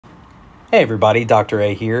Hey everybody, Dr.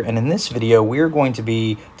 A here, and in this video we're going to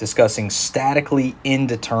be discussing statically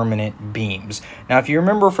indeterminate beams. Now if you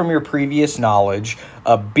remember from your previous knowledge,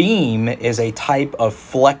 a beam is a type of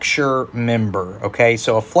flexure member, okay?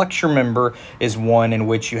 So a flexure member is one in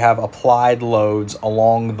which you have applied loads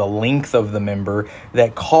along the length of the member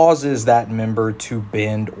that causes that member to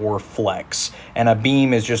bend or flex. And a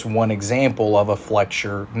beam is just one example of a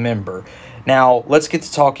flexure member. Now, let's get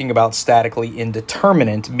to talking about statically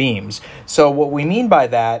indeterminate beams. So what we mean by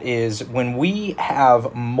that is when we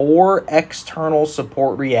have more external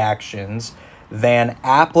support reactions than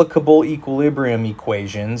applicable equilibrium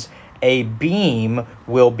equations, a beam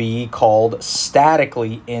will be called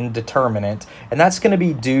statically indeterminate, and that's going to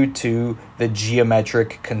be due to the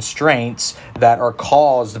geometric constraints that are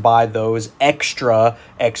caused by those extra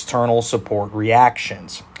external support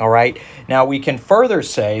reactions. All right. Now we can further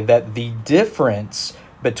say that the difference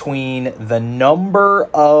between the number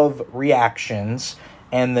of reactions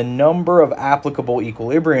and the number of applicable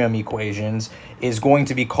equilibrium equations is going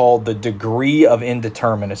to be called the degree of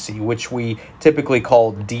indeterminacy, which we typically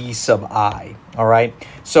call d sub I. All right,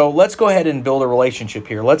 so let's go ahead and build a relationship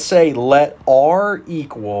here. Let's say let R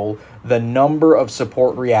equal the number of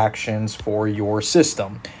support reactions for your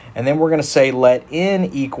system. And then we're going to say let N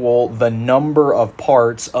equal the number of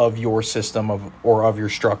parts of your system or of your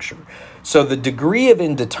structure. So the degree of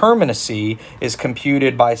indeterminacy is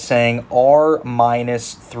computed by saying R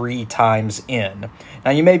minus 3 times N.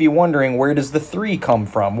 Now you may be wondering, where does the 3 come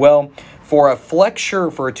from? Well, for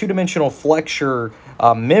a two-dimensional flexure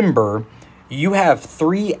member, you have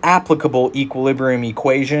 3 applicable equilibrium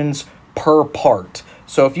equations per part.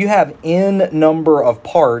 So if you have n number of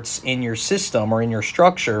parts in your system or in your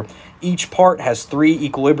structure, each part has 3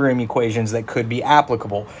 equilibrium equations that could be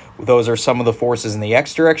applicable. Those are some of the forces in the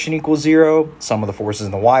x direction equals 0, some of the forces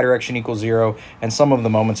in the y direction equals 0, and some of the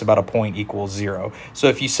moments about a point equals 0. So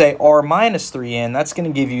if you say R minus 3n, that's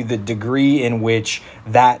going to give you the degree in which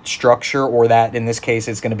that structure, or that in this case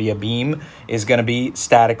it's going to be a beam, is going to be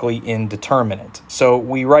statically indeterminate. So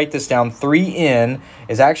we write this down, 3n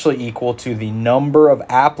is actually equal to the number of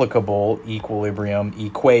applicable equilibrium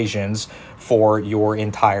equations for your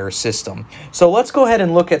entire system. So let's go ahead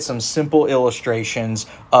and look at some simple illustrations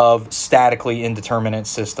of statically indeterminate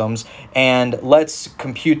systems, and let's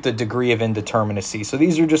compute the degree of indeterminacy. So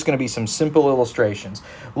these are just going to be some simple illustrations.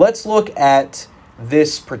 Let's look at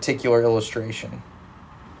this particular illustration.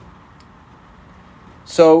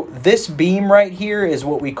 So this beam right here is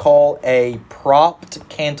what we call a propped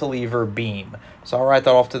cantilever beam. So I'll write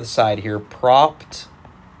that off to the side here, propped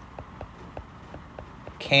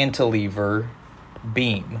cantilever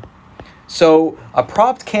beam. So a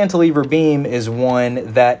propped cantilever beam is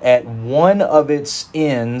one that at one of its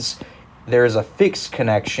ends there's a fixed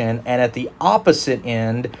connection, and at the opposite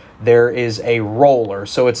end there is a roller.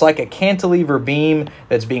 So it's like a cantilever beam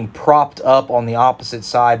that's being propped up on the opposite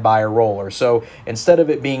side by a roller. So instead of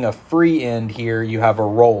it being a free end here, you have a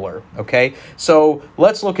roller. Okay, so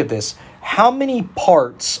let's look at this. How many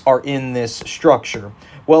parts are in this structure?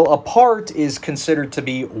 Well, a part is considered to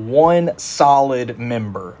be one solid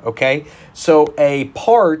member, okay? So a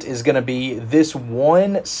part is going to be this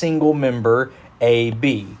one single member,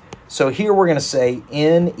 AB. So here we're going to say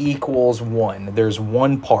N equals 1. There's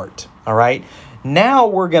one part, all right? Now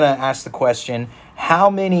we're going to ask the question,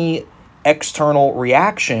 how many external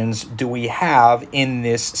reactions do we have in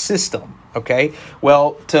this system? Okay,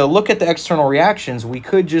 well, to look at the external reactions, we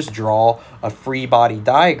could just draw a free body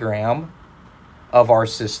diagram of our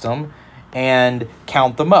system and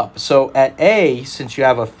count them up. So at A, since you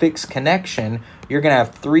have a fixed connection, you're going to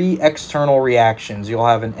have 3 external reactions. You'll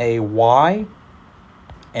have an AY,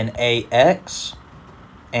 an AX,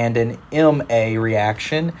 and an MA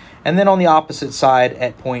reaction. And then on the opposite side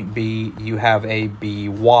at point B, you have a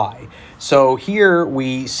BY. So here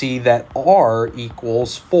we see that R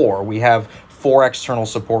equals 4. We have 4 external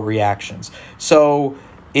support reactions. So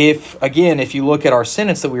if you look at our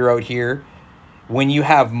sentence that we wrote here, when you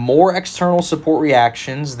have more external support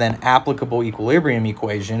reactions than applicable equilibrium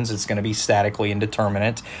equations, it's going to be statically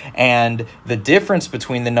indeterminate. And the difference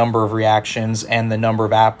between the number of reactions and the number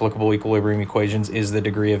of applicable equilibrium equations is the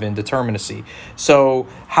degree of indeterminacy. So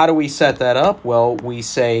how do we set that up? Well, we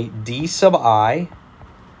say d sub I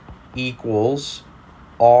equals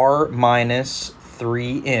R minus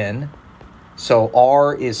 3n. So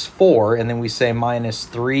R is 4, and then we say minus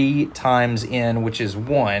 3 times n, which is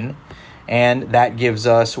 1. And that gives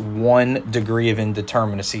us 1 degree of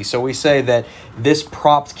indeterminacy. So we say that this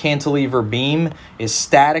propped cantilever beam is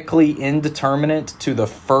statically indeterminate to the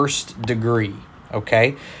 1st degree,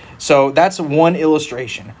 okay? So that's one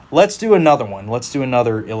illustration. Let's do another one. Let's do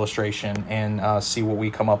another illustration and see what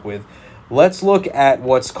we come up with. Let's look at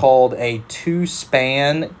what's called a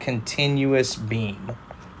two-span continuous beam.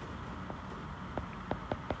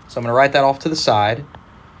 So I'm going to write that off to the side.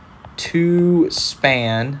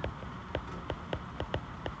 Two-span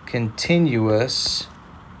continuous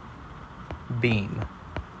beam.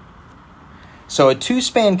 So a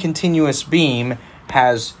two-span continuous beam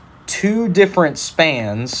has two different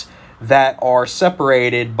spans that are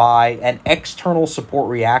separated by an external support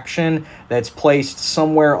reaction that's placed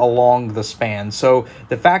somewhere along the span. So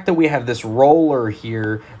the fact that we have this roller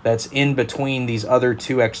here that's in between these other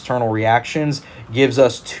two external reactions gives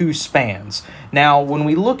us two spans. Now, when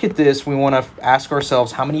we look at this, we want to ask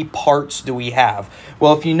ourselves, how many parts do we have?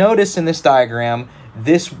 Well, if you notice in this diagram,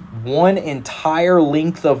 this one entire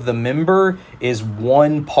length of the member is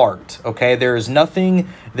one part, okay? There is nothing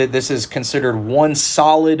that this is considered one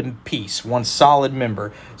solid piece, one solid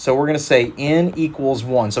member. So we're going to say N equals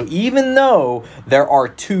 1. So even though there are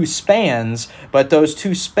two spans, but those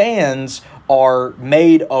two spans are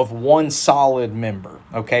made of one solid member,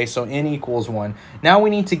 okay? So N equals 1. Now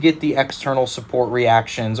we need to get the external support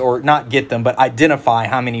reactions, or not get them, but identify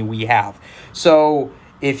how many we have. So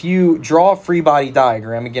if you draw a free body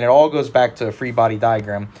diagram, again, it all goes back to a free body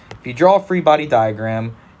diagram. If you draw a free body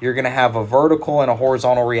diagram, you're going to have a vertical and a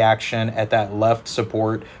horizontal reaction at that left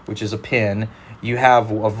support, which is a pin. You have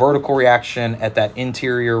a vertical reaction at that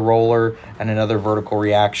interior roller and another vertical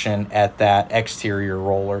reaction at that exterior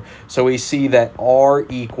roller. So we see that R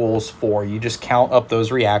equals 4. You just count up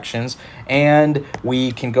those reactions, and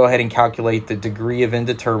we can go ahead and calculate the degree of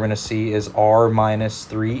indeterminacy is R minus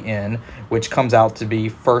 3N, which comes out to be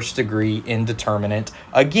first degree indeterminate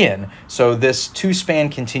again. So this two-span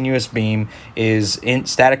continuous beam is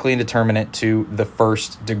statically indeterminate to the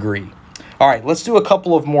first degree. All right, let's do a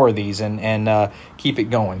couple of more of these and keep it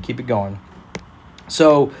going. Keep it going.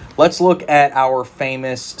 So let's look at our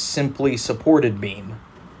famous simply supported beam.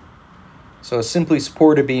 So a simply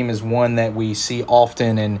supported beam is one that we see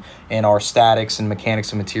often in our statics and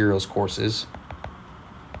mechanics of materials courses.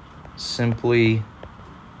 Simply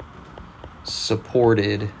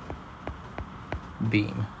supported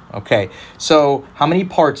beam. Okay, so how many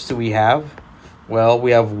parts do we have? Well, we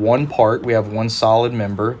have one part. We have one solid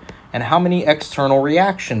member. And how many external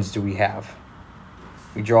reactions do we have?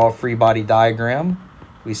 We draw a free body diagram.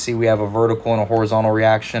 We see we have a vertical and a horizontal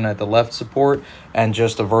reaction at the left support and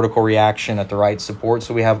just a vertical reaction at the right support.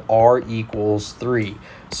 So we have R equals 3.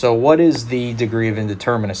 So what is the degree of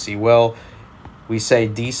indeterminacy? Well, we say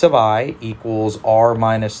D sub I equals R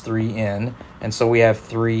minus 3N. And so we have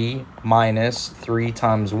 3 minus 3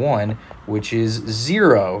 times 1, which is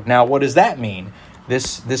 0. Now, what does that mean?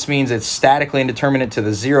 This means it's statically indeterminate to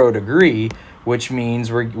the 0 degree, which means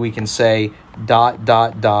we can say ...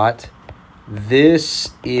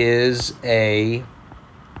 This is a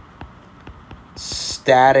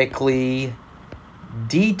statically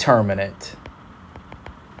determinate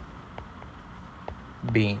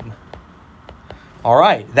beam. All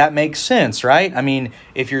right, that makes sense, right? I mean,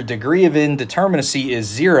 if your degree of indeterminacy is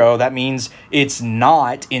 0, that means it's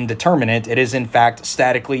not indeterminate. It is, in fact,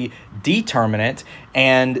 statically determinate,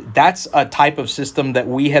 and that's a type of system that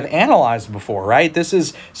we have analyzed before, right? This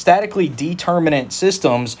is statically determinate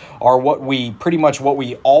systems are pretty much what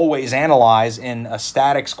we always analyze in a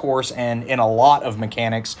statics course and in a lot of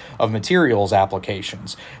mechanics of materials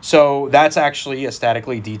applications. So that's actually a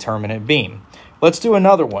statically determinate beam. Let's do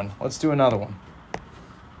another one.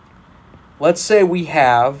 Let's say we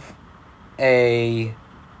have a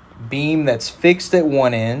beam that's fixed at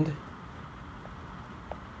one end.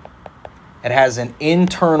 It has an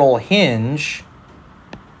internal hinge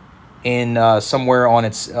in somewhere on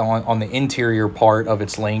the interior part of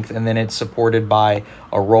its length, and then it's supported by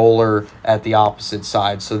a roller at the opposite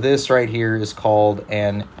side. So this right here is called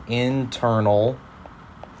an internal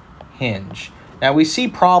hinge. Now, we see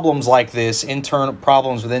problems like this,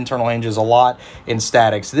 problems with internal hinges a lot in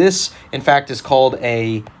statics. This, in fact, is called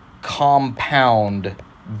a compound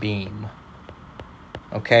beam.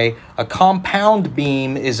 Okay, a compound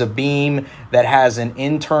beam is a beam that has an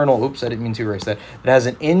internal, oops, I didn't mean to erase that. It has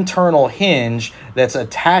an internal hinge that's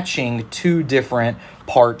attaching two different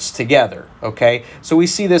parts together. Okay, so we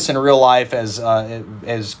see this in real life as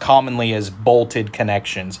commonly as bolted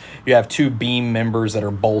connections. You have two beam members that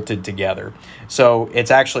are bolted together. So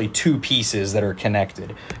it's actually two pieces that are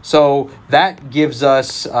connected. So that gives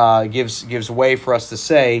us gives way for us to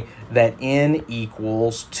say that N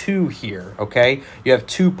equals 2 here, okay? You have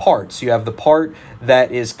two parts. You have the part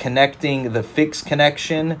that is connecting the fixed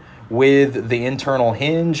connection with the internal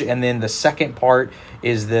hinge, and then the second part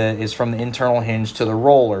is from the internal hinge to the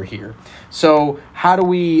roller here. So how do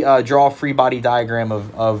we draw a free body diagram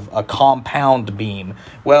of a compound beam?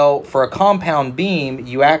 Well, for a compound beam,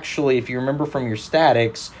 you actually, if you remember from your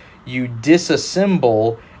statics, you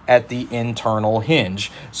disassemble at the internal hinge.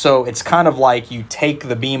 So it's kind of like you take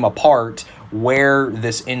the beam apart where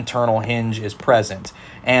this internal hinge is present.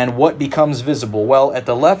 And what becomes visible? Well, at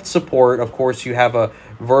the left support, of course, you have a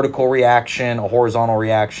vertical reaction, a horizontal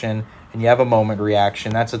reaction, and you have a moment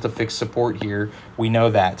reaction. That's at the fixed support here. We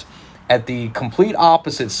know that. At the complete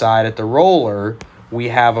opposite side, at the roller, we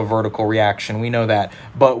have a vertical reaction. We know that.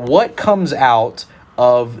 But what comes out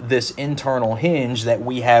of this internal hinge that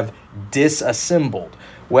we have disassembled?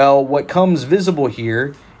 Well, what comes visible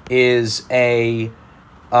here is a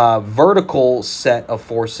vertical set of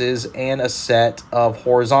forces and a set of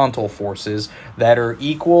horizontal forces that are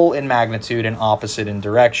equal in magnitude and opposite in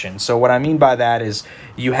direction. So what I mean by that is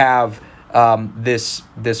you have this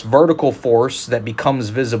vertical force that becomes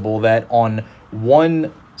visible, that on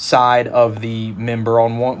one side of the member,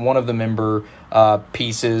 on one of the member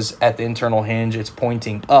pieces at the internal hinge, it's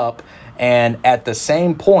pointing up, and at the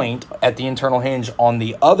same point at the internal hinge on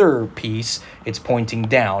the other piece, it's pointing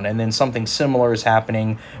down. And then something similar is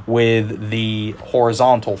happening with the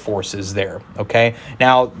horizontal forces there, okay?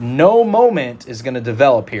 Now, no moment is going to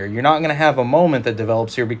develop here. You're not going to have a moment that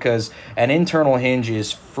develops here because an internal hinge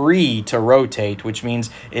is free to rotate, which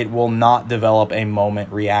means it will not develop a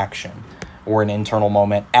moment reaction or an internal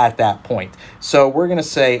moment at that point. So we're going to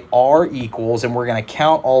say R equals, and we're going to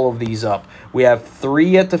count all of these up. We have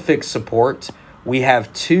 3 at the fixed support, we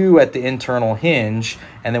have 2 at the internal hinge,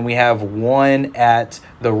 and then we have 1 at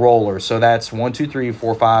the roller. So that's 1, 2, 3,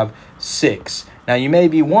 4, 5, 6. Now you may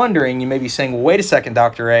be wondering, you may be saying, well, wait a second,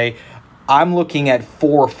 Dr. A, I'm looking at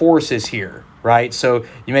 4 forces here, right? So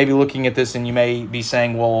you may be looking at this and you may be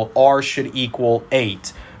saying, well, R should equal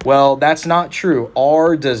 8. Well, that's not true.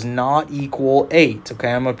 R does not equal 8.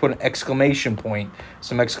 Okay, I'm going to put an exclamation point,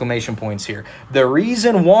 some exclamation points here. The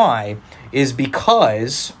reason why is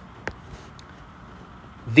because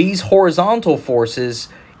these horizontal forces,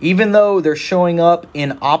 even though they're showing up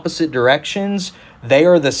in opposite directions, they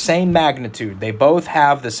are the same magnitude. They both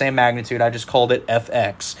have the same magnitude. I just called it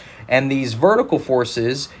Fx. And these vertical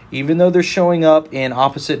forces, even though they're showing up in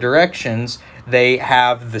opposite directions, they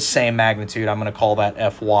have the same magnitude. I'm going to call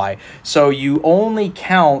that Fy. So you only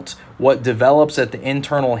count what develops at the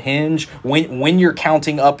internal hinge. When you're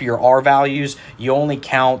counting up your R values, you only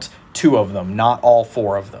count 2 of them, not all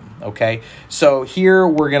 4 of them, okay? So here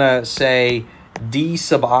we're going to say d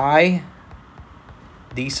sub I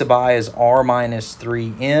is R minus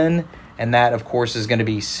 3n, and that, of course, is going to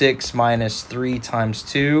be 6 minus 3 times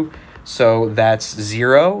 2, so that's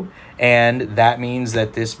 0. And that means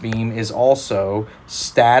that this beam is also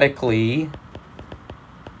statically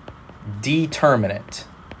determinate.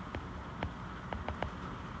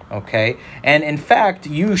 Okay? And in fact,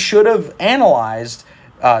 you should have analyzed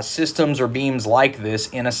systems or beams like this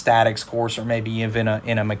in a statics course, or maybe even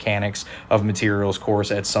in a mechanics of materials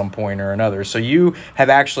course at some point or another. So you have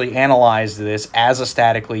actually analyzed this as a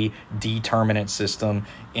statically determinate system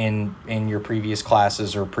in your previous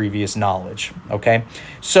classes or previous knowledge. Okay,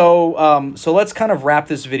 so so let's kind of wrap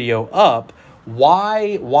this video up.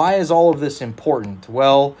 Why is all of this important?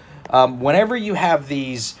 Well, whenever you have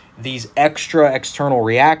these extra external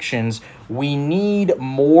reactions, we need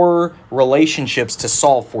more relationships to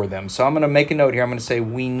solve for them. So I'm going to make a note here. I'm going to say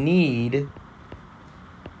we need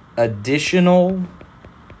additional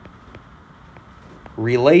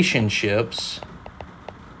relationships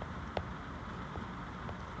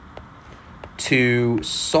to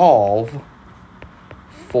solve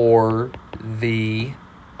for the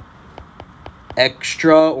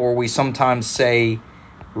extra, or we sometimes say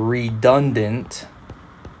redundant,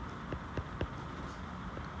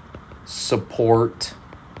 support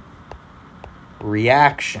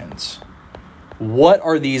reactions. What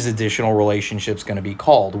are these additional relationships going to be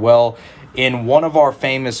called? Well, in one of our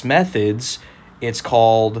famous methods, it's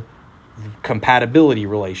called compatibility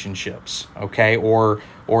relationships, okay? Or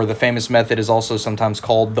the famous method is also sometimes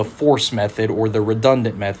called the force method or the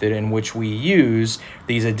redundant method, in which we use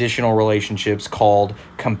these additional relationships called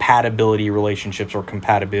compatibility relationships or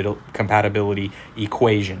compatibility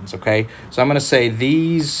equations, okay? So I'm going to say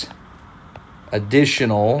these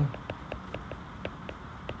additional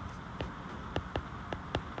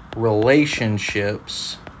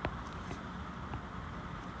relationships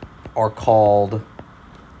are called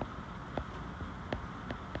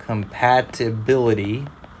compatibility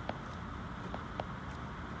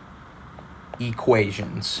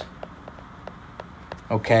equations.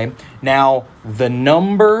 Okay, now the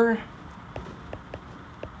number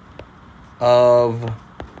of,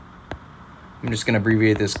 I'm just going to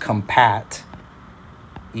abbreviate this, compat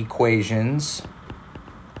equations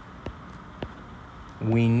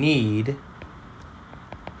we need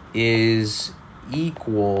is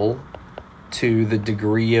equal to the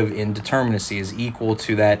degree of indeterminacy, is equal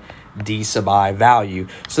to that d sub I value.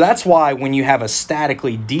 So that's why when you have a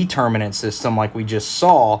statically determinate system like we just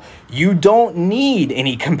saw, you don't need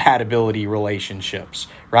any compatibility relationships,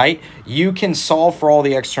 right? You can solve for all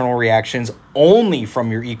the external reactions only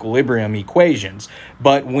from your equilibrium equations.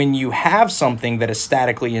 But when you have something that is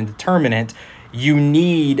statically indeterminate, you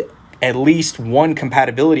need at least one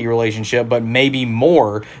compatibility relationship, but maybe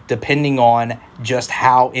more, depending on just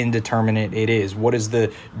how indeterminate it is. What is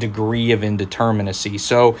the degree of indeterminacy?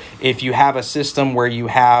 So if you have a system where you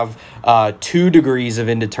have 2 degrees of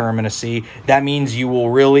indeterminacy, that means you will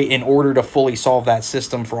really, in order to fully solve that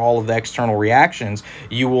system for all of the external reactions,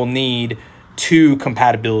 you will need 2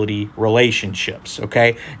 compatibility relationships,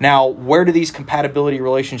 okay? Now, where do these compatibility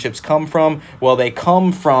relationships come from? Well, they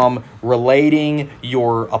come from relating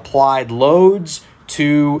your applied loads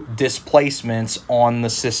to displacements on the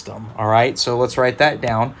system, all right? So let's write that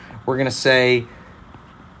down. We're going to say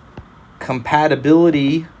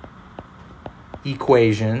compatibility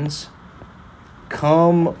equations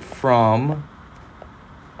come from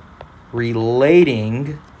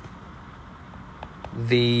relating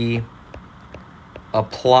the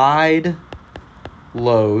applied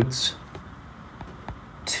loads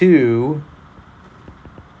to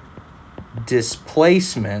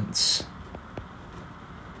displacements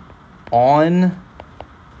on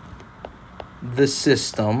the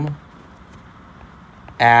system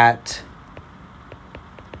at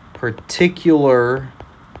particular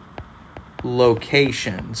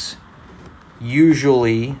locations,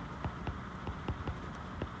 usually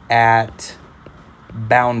at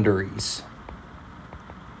boundaries.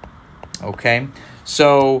 Okay,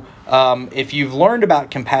 so if you've learned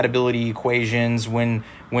about compatibility equations, when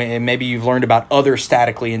maybe you've learned about other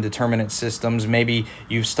statically indeterminate systems, maybe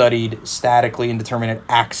you've studied statically indeterminate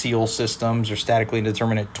axial systems or statically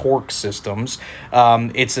indeterminate torque systems,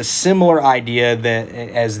 it's a similar idea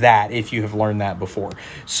as that if you have learned that before.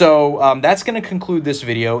 So that's going to conclude this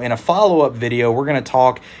video. In a follow-up video, we're going to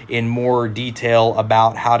talk in more detail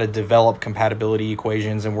about how to develop compatibility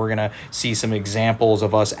equations, and we're going to see some examples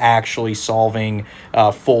of us actually solving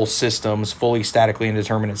full systems, fully statically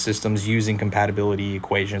indeterminate systems using compatibility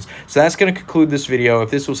equations. So that's going to conclude this video.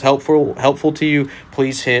 If this was helpful to you,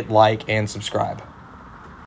 please hit like and subscribe.